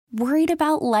Worried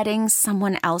about letting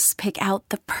someone else pick out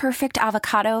the perfect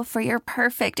avocado for your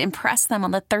perfect impress them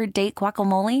on the third date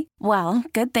guacamole? Well,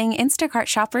 good thing Instacart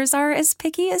shoppers are as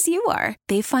picky as you are.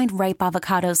 They find ripe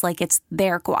avocados like it's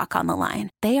their guac on the line.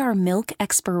 They are milk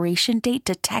expiration date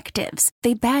detectives.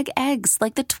 They bag eggs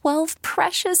like the 12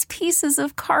 precious pieces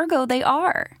of cargo they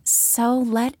are. So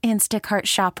let Instacart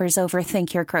shoppers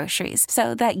overthink your groceries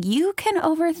so that you can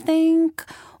overthink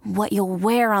what you'll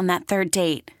wear on that third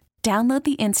date. Download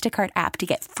the Instacart app to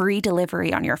get free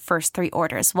delivery on your first 3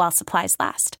 orders while supplies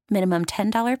last. Minimum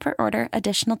 $10 per order.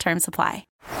 Additional terms apply.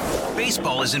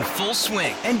 Baseball is in full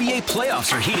swing. NBA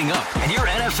playoffs are heating up, and your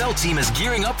NFL team is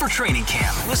gearing up for training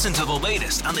camp. Listen to the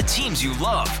latest on the teams you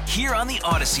love here on the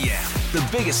Odyssey app. The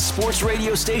biggest sports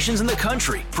radio stations in the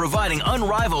country, providing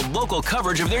unrivaled local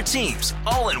coverage of their teams,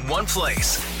 all in one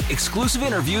place. Exclusive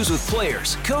interviews with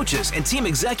players, coaches, and team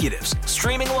executives,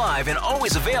 streaming live and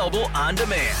always available on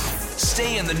demand.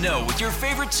 Stay in the know with your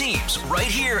favorite teams right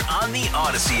here on the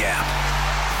Odyssey app.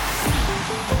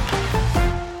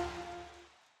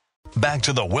 Back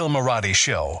to the Will Marotti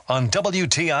Show on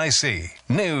WTIC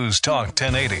News Talk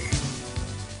 1080.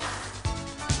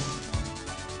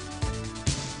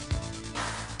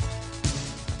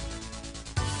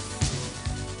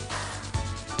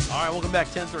 All right, welcome back,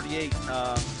 1038.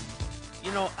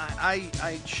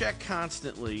 I check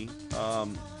constantly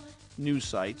news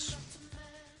sites,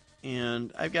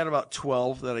 and I've got about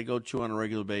 12 that I go to on a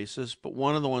regular basis, but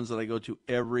one of the ones that I go to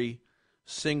every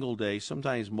single day,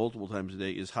 sometimes multiple times a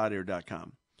day, is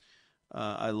hotair.com.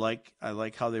 I like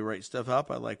how they write stuff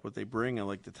up. I like what they bring. I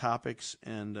like the topics,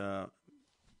 and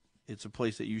it's a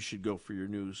place that you should go for your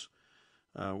news.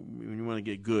 When you want to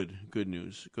get good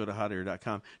news, go to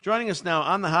hotair.com. Joining us now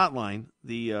on the hotline,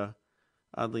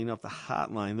 oddly enough,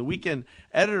 the weekend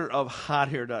editor of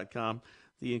hotair.com,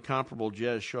 the incomparable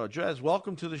Jez Shaw. Jez,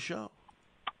 welcome to the show.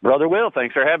 Brother Will,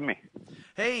 thanks for having me.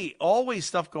 Hey, always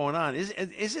stuff going on. Is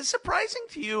it surprising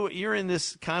to you? You're in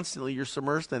this constantly. You're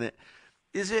submersed in it.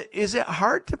 Is it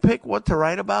hard to pick what to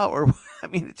write about? Or I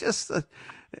mean,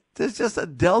 there's just a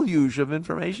deluge of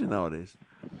information nowadays.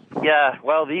 Yeah,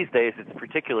 well, these days it's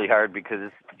particularly hard because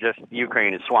it's just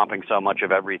Ukraine is swamping so much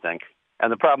of everything.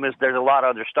 And the problem is there's a lot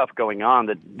of other stuff going on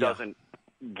that doesn't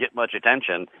get much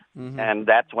attention, and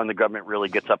that's when the government really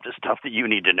gets up to stuff that you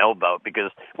need to know about, because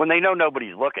when they know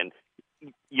nobody's looking,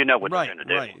 you know what they're going to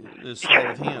do. Right, it's sleight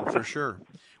of hand for sure.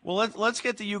 Well, let's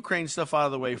get the Ukraine stuff out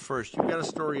of the way first. You've got a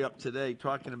story up today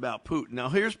talking about Putin. Now,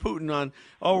 here's Putin on,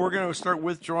 we're going to start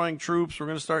withdrawing troops. We're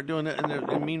going to start doing it.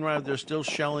 And meanwhile, they're still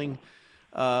shelling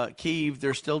Kyiv.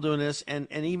 They're still doing this, and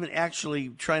even actually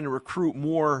trying to recruit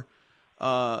more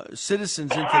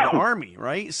citizens into the army,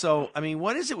 right? So, I mean,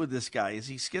 what is it with this guy? Is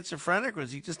he schizophrenic, or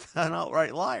is he just an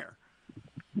outright liar?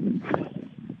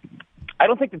 I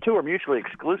don't think the two are mutually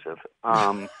exclusive.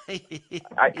 I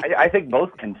think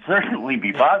both can certainly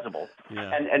be possible.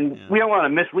 Yeah, and we don't want to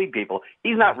mislead people.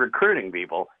 He's not recruiting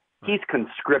people. He's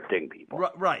conscripting people.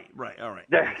 Right. All right.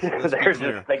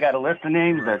 They got a list of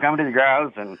names. Right. They're coming to your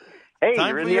house, and, hey, time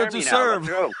you're in for the you army to now. serve.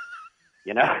 Let's go.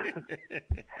 You know?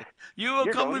 You will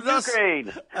come with us.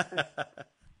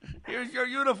 Here's your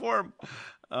uniform.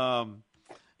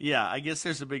 Yeah, I guess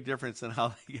there's a big difference in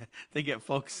how they get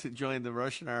folks to join the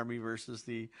Russian army versus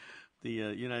the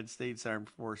United States Armed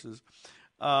Forces.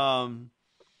 So,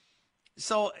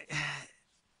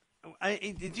 do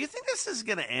you think this is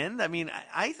going to end? I mean,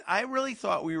 I really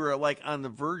thought we were like on the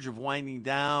verge of winding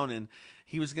down, and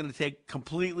he was going to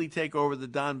completely take over the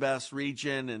Donbass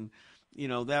region, and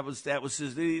that was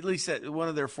his, at least one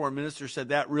of their foreign ministers said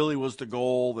that really was the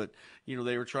goal, that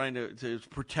they were trying to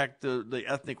protect the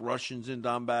ethnic Russians in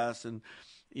Donbass, and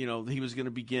he was going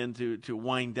to begin to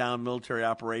wind down military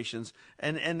operations.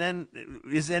 And then,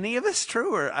 is any of this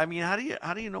true? Or I mean, how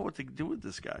do you know what to do with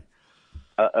this guy?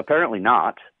 Apparently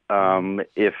not.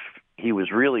 If he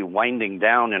was really winding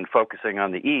down and focusing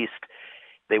on the east,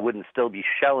 they wouldn't still be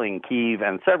shelling Kyiv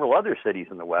and several other cities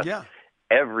in the west. Yeah.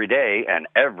 Every day and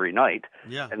every night.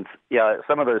 Yeah. And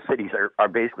some of those cities are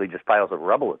basically just piles of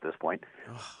rubble at this point.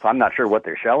 So I'm not sure what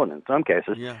they're shelling in some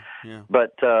cases. Yeah.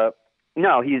 But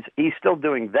no, he's still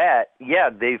doing that. Yeah,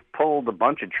 they've pulled a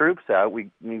bunch of troops out.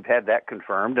 We've had that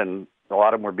confirmed, and a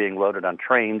lot of them were being loaded on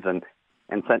trains and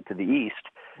sent to the east.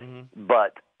 Mm-hmm.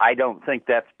 But I don't think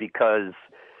that's because,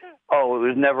 it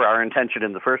was never our intention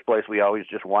in the first place. We always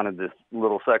just wanted this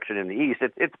little section in the east.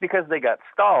 It's because they got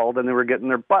stalled and they were getting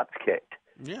their butts kicked.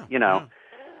 Yeah. Yeah.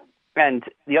 And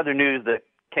the other news that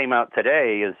came out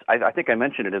today is, I think I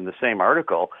mentioned it in the same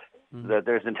article, that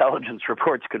there's intelligence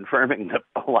reports confirming that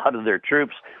a lot of their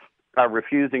troops are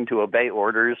refusing to obey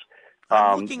orders.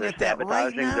 I'm looking at that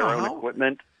right now. Their own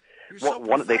equipment.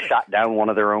 They shot down one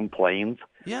of their own planes.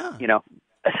 Yeah.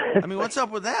 I mean, what's up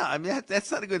with that? I mean,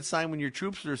 that's not a good sign when your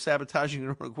troops are sabotaging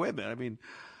their own equipment. I mean,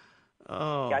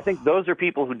 I think those are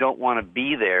people who don't want to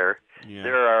be there. Yeah.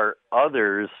 There are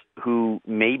others who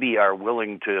maybe are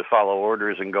willing to follow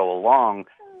orders and go along,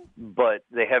 but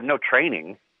they have no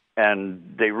training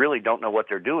and they really don't know what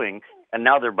they're doing. And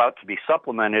now they're about to be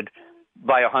supplemented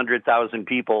by 100,000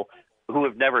 people who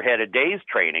have never had a day's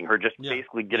training, who are just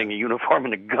basically getting a uniform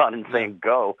and a gun and saying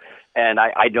go. And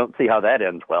I don't see how that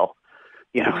ends well.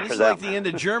 It's like the end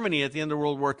of Germany at the end of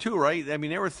World War II, right? I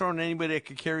mean, they were throwing anybody that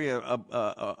could carry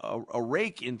a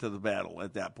rake into the battle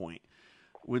at that point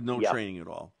with no training at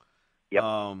all. Yep.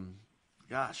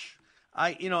 Gosh.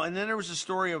 And then there was a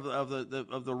story of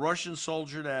the Russian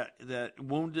soldier that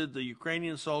wounded the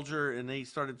Ukrainian soldier, and they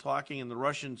started talking, and the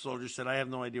Russian soldier said, "I have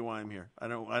no idea why I'm here. I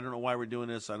don't know why we're doing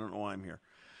this. I don't know why I'm here."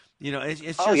 It's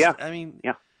just. I mean,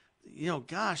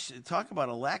 gosh, talk about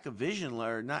a lack of vision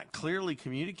or not clearly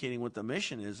communicating what the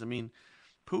mission is. I mean,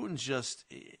 Putin's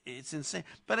it's insane.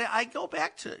 But I go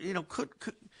back to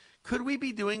could we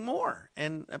be doing more?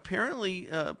 And apparently,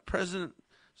 President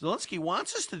Zelensky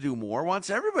wants us to do more, wants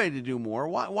everybody to do more.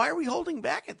 Why are we holding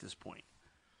back at this point?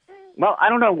 Well, I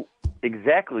don't know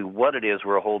exactly what it is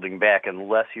we're holding back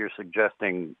unless you're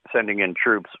suggesting sending in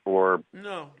troops or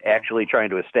actually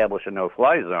trying to establish a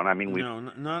no-fly zone. I mean,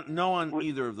 no on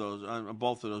either of those, on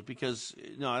both of those, because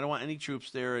I don't want any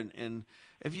troops there. And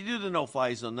if you do the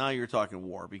no-fly zone, now you're talking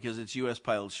war because it's U.S.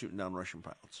 pilots shooting down Russian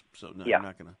pilots. So you're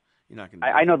not gonna.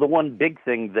 I know the one big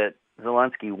thing that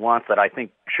Zelensky wants that I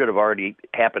think should have already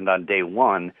happened on day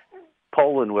one.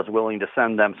 Poland was willing to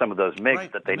send them some of those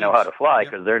MiGs that they know how to fly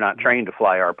because they're not trained to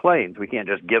fly our planes. We can't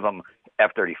just give them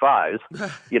F-35s,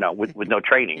 with no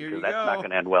training because that's not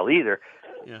going to end well either.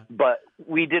 Yeah. But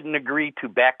we didn't agree to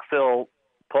backfill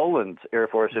Poland's Air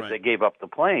Force if they gave up the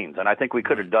planes, and I think we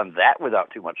could have done that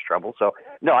without too much trouble. So,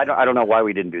 no, I don't know why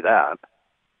we didn't do that.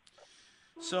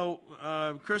 So,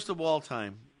 crystal ball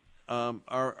time.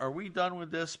 Are we done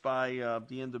with this by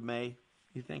the end of May,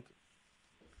 you think?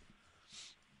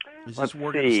 Is this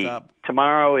war going to stop?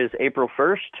 Tomorrow is April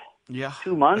 1st. Yeah.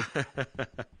 2 months.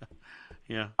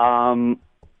 Yeah.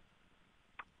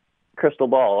 Crystal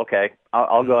ball, okay.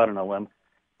 I'll go out on a limb.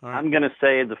 Right. I'm going to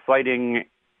say the fighting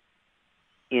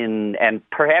and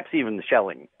perhaps even the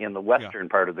shelling in the western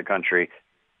part of the country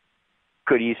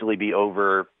could easily be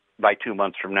over by 2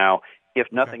 months from now. If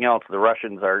nothing else, the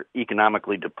Russians are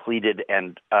economically depleted,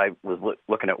 and I was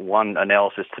looking at one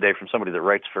analysis today from somebody that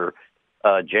writes for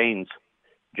Jane's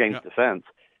Defense,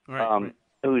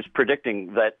 who's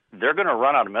predicting that they're going to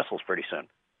run out of missiles pretty soon.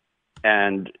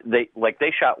 And they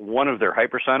shot one of their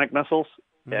hypersonic missiles,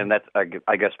 and that's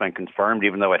I guess been confirmed,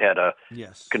 even though it had a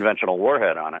conventional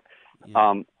warhead on it.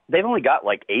 Yeah. They've only got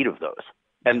like 8 of those,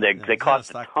 and they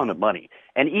cost a ton of money.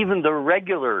 And even the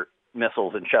regular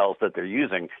missiles and shells that they're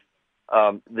using,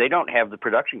 they don't have the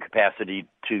production capacity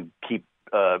to keep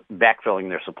backfilling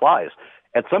their supplies.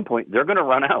 At some point, they're going to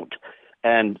run out.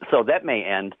 And so that may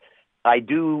end. I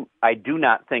do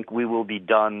not think we will be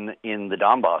done in the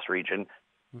Donbass region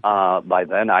by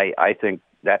then. I think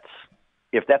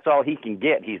if that's all he can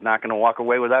get, he's not going to walk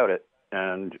away without it.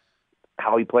 And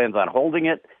how he plans on holding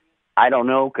it, I don't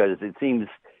know, because it seems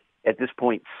at this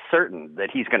point certain that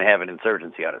he's going to have an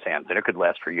insurgency on his hands, and it could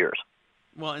last for years.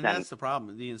 Well, and that's the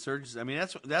problem, the insurgency. I mean,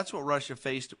 that's what Russia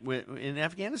faced in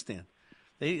Afghanistan.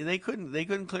 They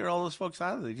couldn't clear all those folks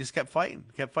out of it. They just kept fighting,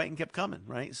 kept coming,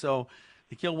 right? So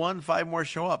they kill one, 5 more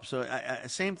show up. So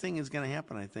same thing is going to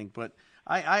happen, I think. But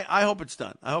I hope it's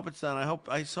done. I hope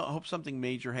hope something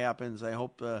major happens. I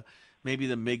hope maybe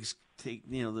the MiGs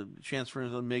the transfer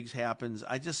of the MiGs happens.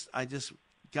 I just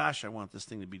gosh, I want this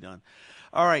thing to be done.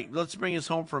 All right, let's bring us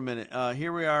home for a minute.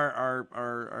 Here we are.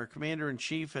 Our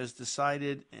commander-in-chief has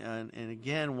decided and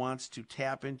again wants to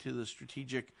tap into the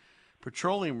strategic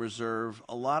petroleum reserve.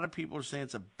 A lot of people are saying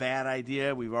it's a bad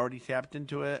idea. We've already tapped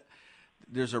into it.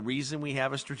 There's a reason we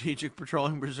have a strategic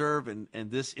petroleum reserve, and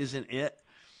this isn't it.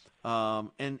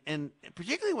 And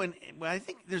particularly when I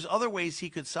think there's other ways he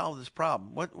could solve this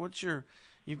problem. What's your?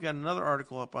 You've got another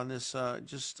article up on this.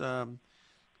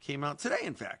 Came out today,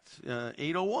 in fact,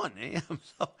 8:01 a.m.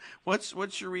 So,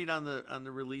 what's your read on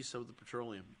the release of the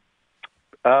petroleum?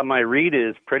 My read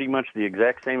is pretty much the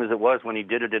exact same as it was when he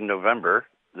did it in November.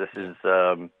 This is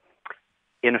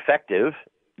ineffective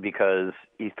because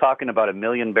he's talking about 1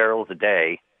 million barrels a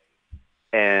day,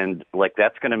 and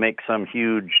that's going to make some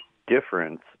huge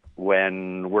difference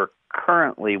when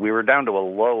we were down to a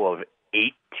low of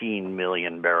 18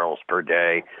 million barrels per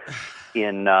day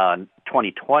in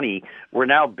 2020. We're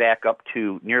now back up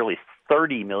to nearly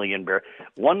 30 million barrels.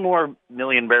 1 more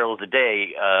million barrels a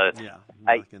day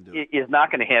is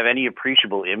not going to have any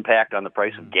appreciable impact on the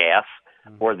price of gas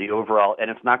or the overall,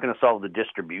 and it's not going to solve the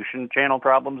distribution channel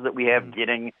problems that we have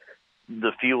getting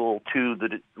the fuel to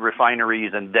the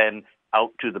refineries and then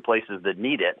out to the places that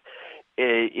need it.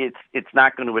 It's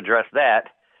not going to address that.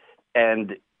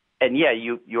 And yeah,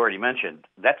 you already mentioned,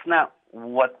 that's not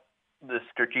what the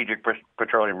Strategic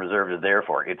Petroleum Reserve is there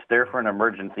for. It's there for an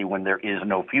emergency when there is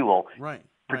no fuel,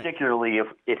 particularly if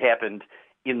it happened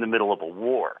in the middle of a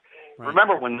war. Right.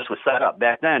 Remember when this was set up?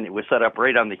 Back then, it was set up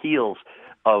right on the heels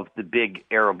of the big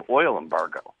Arab oil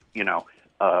embargo,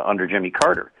 under Jimmy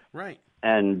Carter. Right.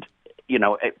 And,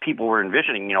 people were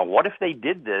envisioning, what if they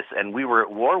did this and we were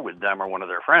at war with them or one of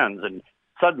their friends, and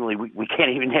suddenly we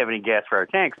can't even have any gas for our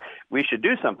tanks? We should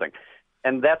do something.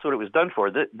 And that's what it was done for.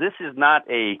 This is not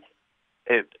a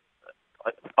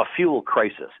fuel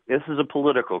crisis. This is a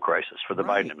political crisis for the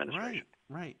Biden administration.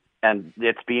 Right. And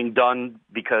it's being done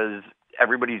because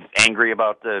everybody's angry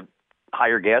about the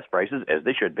higher gas prices, as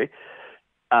they should be.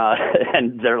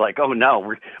 And they're like, oh, no,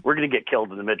 we're going to get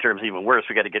killed in the midterms even worse.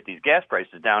 We got to get these gas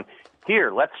prices down.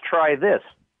 Here, let's try this.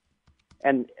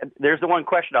 And there's the one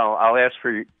question I'll ask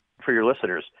for your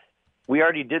listeners. We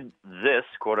already did this,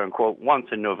 quote unquote, once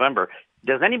in November.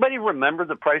 Does anybody remember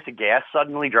the price of gas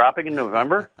suddenly dropping in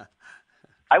November?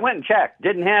 I went and checked.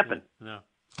 Didn't happen. No.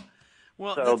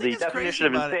 Well, so the definition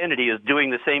of insanity is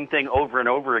doing the same thing over and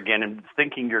over again and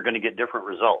thinking you're going to get different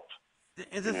results.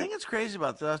 The thing that's crazy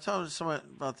about this, I was telling someone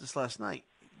about this last night.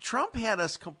 Trump had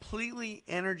us completely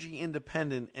energy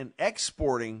independent and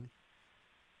exporting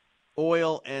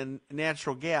oil and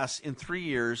natural gas in 3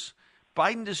 years.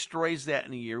 Biden destroys that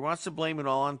in a year. He wants to blame it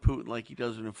all on Putin like he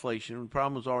does with inflation. The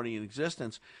problem was already in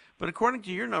existence. But according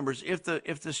to your numbers, if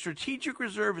the strategic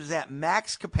reserve is at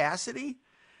max capacity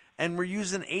and we're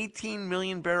using 18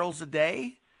 million barrels a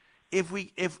day, if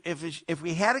we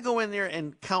had to go in there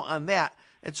and count on that,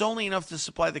 it's only enough to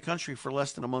supply the country for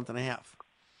less than a month and a half.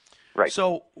 Right.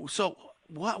 So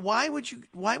why would you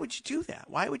do that?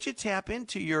 Why would you tap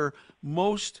into your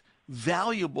most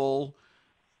valuable,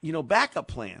 backup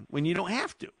plan when you don't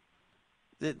have to?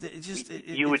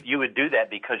 You would do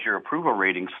that because your approval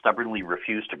ratings stubbornly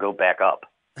refuse to go back up.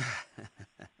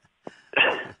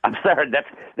 I'm sorry.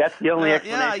 That's the only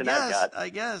explanation I've got. I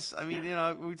guess. I mean,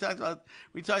 we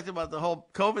talked about the whole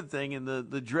COVID thing and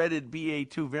the dreaded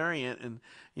BA2 variant, and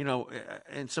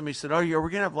and somebody said, "Oh, we're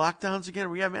going to have lockdowns again?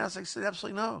 We have masks?" I said,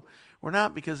 "Absolutely no, we're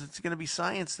not, because it's going to be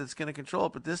science that's going to control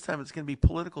it. But this time, it's going to be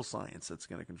political science that's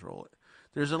going to control it.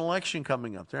 There's an election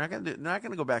coming up. They're not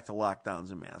going to go back to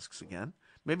lockdowns and masks again.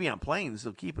 Maybe on planes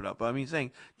they'll keep it up. But I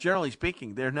mean, generally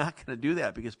speaking, they're not going to do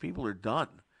that because people are done."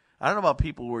 I don't know about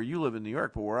people where you live in New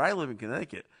York, but where I live in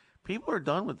Connecticut, people are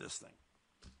done with this thing.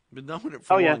 Been done with it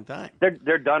for a long time.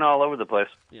 They're done all over the place.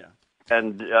 Yeah.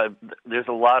 And there's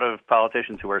a lot of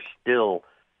politicians who are still,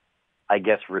 I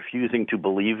guess, refusing to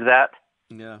believe that.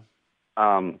 Yeah.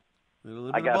 I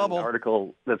got an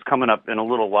article that's coming up in a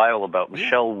little while about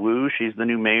Michelle Wu. She's the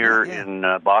new mayor in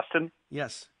Boston.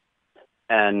 Yes.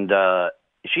 And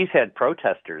she's had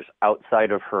protesters outside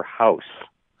of her house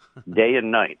day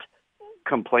and night,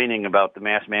 complaining about the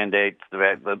mask mandates,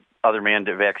 the other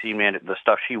vaccine mandate, the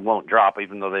stuff she won't drop,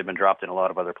 even though they've been dropped in a lot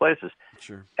of other places.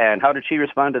 Sure. And how did she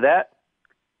respond to that?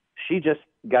 She just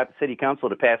got the city council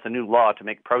to pass a new law to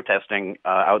make protesting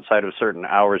outside of certain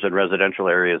hours in residential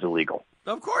areas illegal.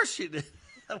 Of course she did.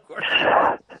 Of course.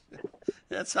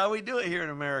 That's how we do it here in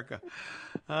America.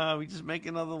 We just make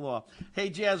another law. Hey,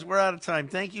 Jazz, we're out of time.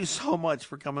 Thank you so much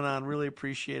for coming on. Really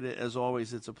appreciate it. As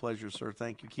always, it's a pleasure, sir.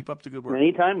 Thank you. Keep up the good work.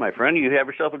 Anytime, my friend. You have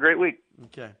yourself a great week.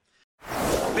 Okay.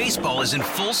 Baseball is in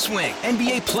full swing.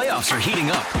 NBA playoffs are heating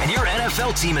up, and your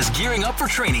NFL team is gearing up for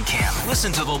training camp.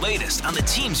 Listen to the latest on the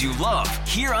teams you love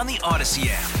here on the Odyssey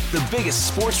app. The biggest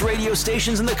sports radio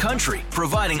stations in the country,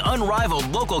 providing unrivaled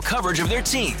local coverage of their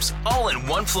teams, all in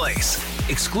one place.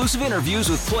 Exclusive interviews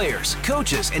with players,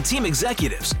 coaches, and team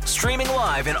executives, streaming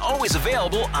live and always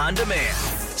available on demand.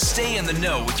 Stay in the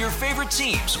know with your favorite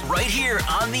teams right here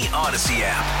on the Odyssey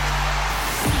app.